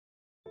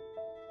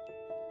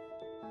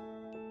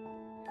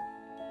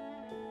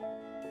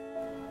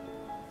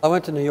I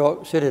went to New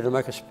York City to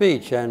make a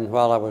speech, and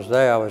while I was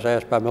there, I was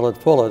asked by Millard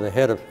Fuller, the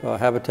head of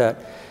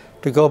Habitat,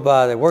 to go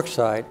by the work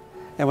site.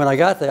 And when I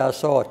got there, I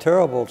saw a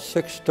terrible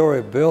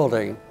 6-story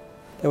building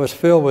that was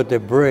filled with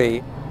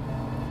debris.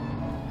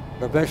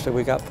 Eventually,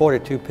 we got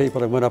 42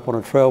 people that went up on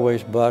a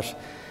Trailways bus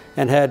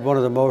and had one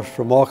of the most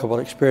remarkable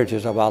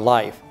experiences of our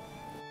life.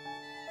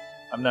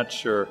 I'm not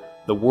sure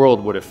the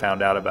world would have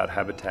found out about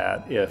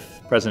Habitat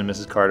if President and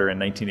Mrs. Carter in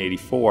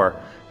 1984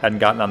 hadn't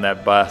gotten on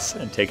that bus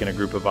and taken a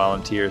group of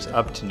volunteers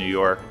up to New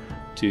York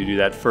to do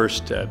that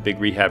first big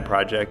rehab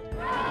project.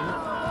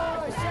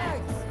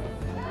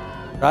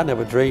 I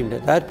never dreamed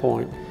at that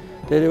point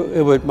that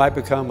it might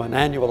become an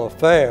annual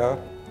affair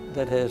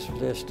that has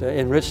just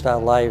enriched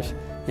our lives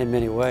in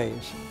many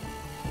ways.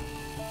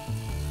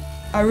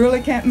 I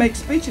really can't make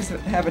speeches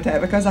at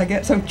Habitat because I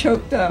get so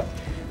choked up.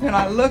 When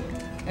I look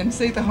and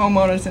see the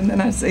homeowners, and then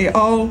I see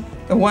all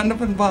the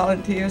wonderful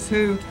volunteers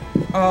who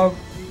are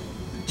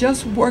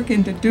just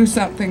working to do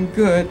something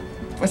good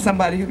for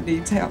somebody who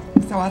needs help.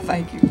 So I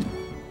thank you.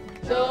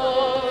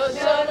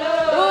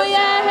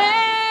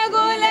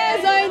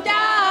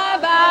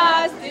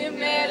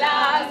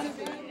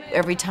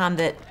 Every time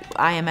that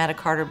I am at a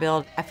Carter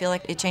Build, I feel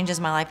like it changes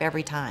my life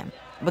every time.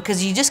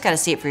 Because you just got to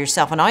see it for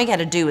yourself, and all you got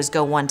to do is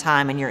go one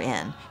time and you're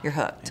in. You're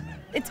hooked.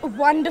 It's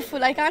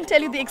wonderful. I can't tell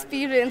you the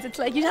experience. It's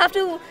like you have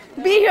to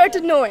be here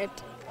to know it.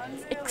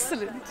 It's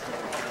excellent.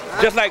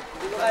 Just like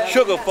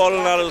sugar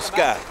falling out of the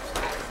sky.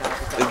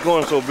 It's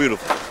going so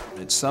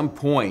beautiful. At some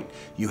point,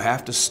 you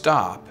have to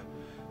stop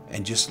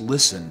and just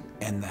listen,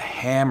 and the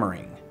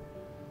hammering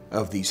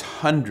of these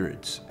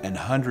hundreds and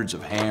hundreds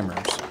of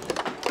hammers.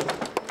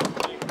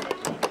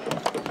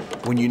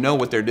 When you know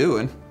what they're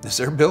doing, is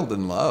they're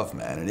building love,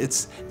 man, and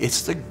it's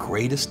the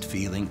greatest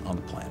feeling on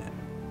the planet.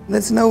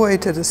 There's no way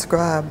to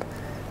describe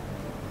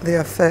the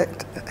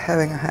effect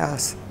having a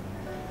house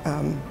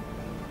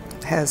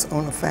has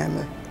on a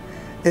family.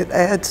 It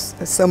adds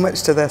so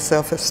much to their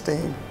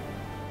self-esteem.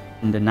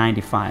 In the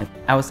 '95,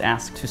 I was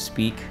asked to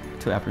speak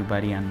to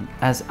everybody, and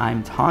as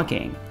I'm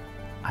talking,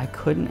 I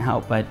couldn't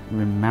help but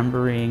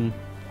remembering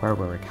where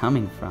we were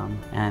coming from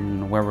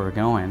and where we were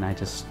going. I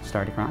just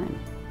started crying.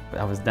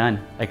 I was done.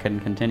 I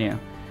couldn't continue.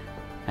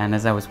 And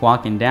as I was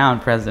walking down,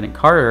 President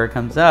Carter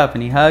comes up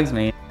and he hugs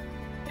me.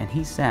 And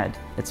he said,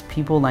 "It's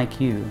people like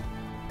you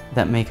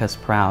that make us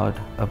proud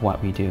of what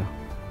we do."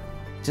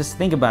 Just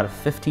think about a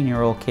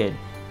 15-year-old kid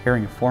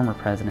hearing a former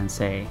president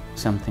say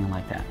something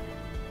like that.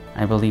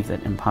 I believe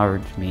that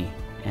empowered me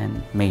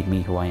and made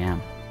me who I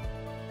am.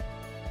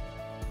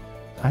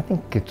 I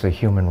think it's a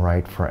human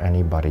right for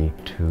anybody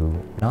to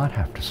not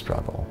have to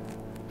struggle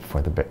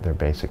for their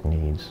basic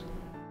needs.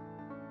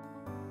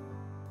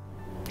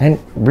 And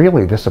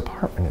really, this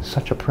apartment is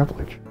such a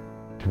privilege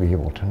to be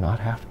able to not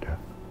have to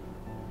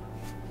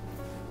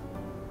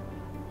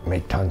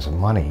make tons of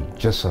money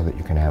just so that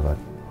you can have a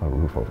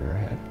roof over your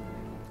head.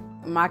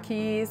 My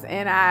kids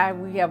and I,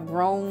 we have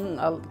grown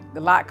a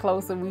lot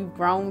closer. We've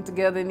grown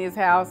together in this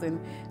house, and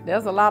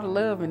there's a lot of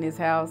love in this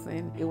house,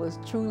 and it was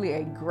truly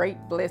a great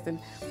blessing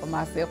for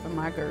myself and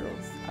my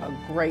girls. A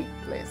great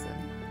blessing.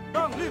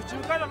 Long live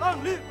Chilkata,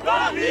 long live!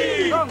 Long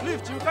live! Long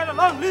live Chilkata,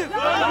 long live!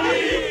 Long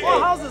live! More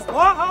houses,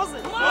 more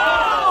houses! More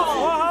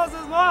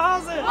houses, more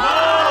houses!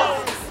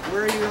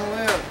 Where are you gonna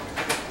live?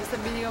 Gusto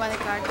binigyan ni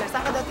Carter.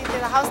 Saan ka daw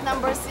titira? House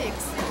number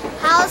 6.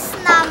 House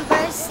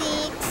number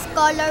 6,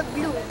 color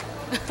blue.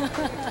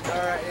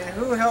 All right, and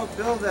who helped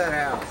build that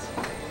house?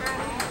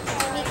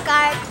 Jimmy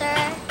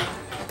Carter.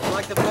 You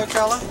like the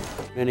Flotilla?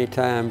 Many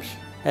times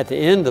at the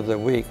end of the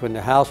week when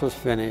the house was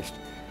finished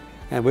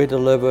and we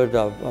delivered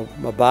a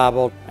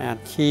Bible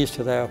and keys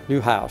to their new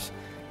house,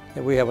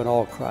 that we haven't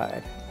all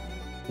cried.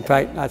 In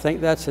fact, I think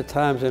that's the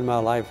times in my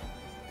life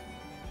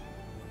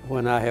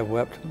when I have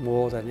wept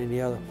more than any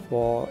other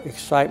for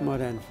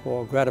excitement and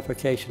for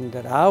gratification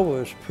that I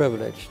was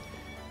privileged,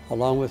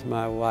 along with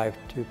my wife,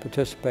 to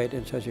participate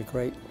in such a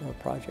great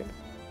project.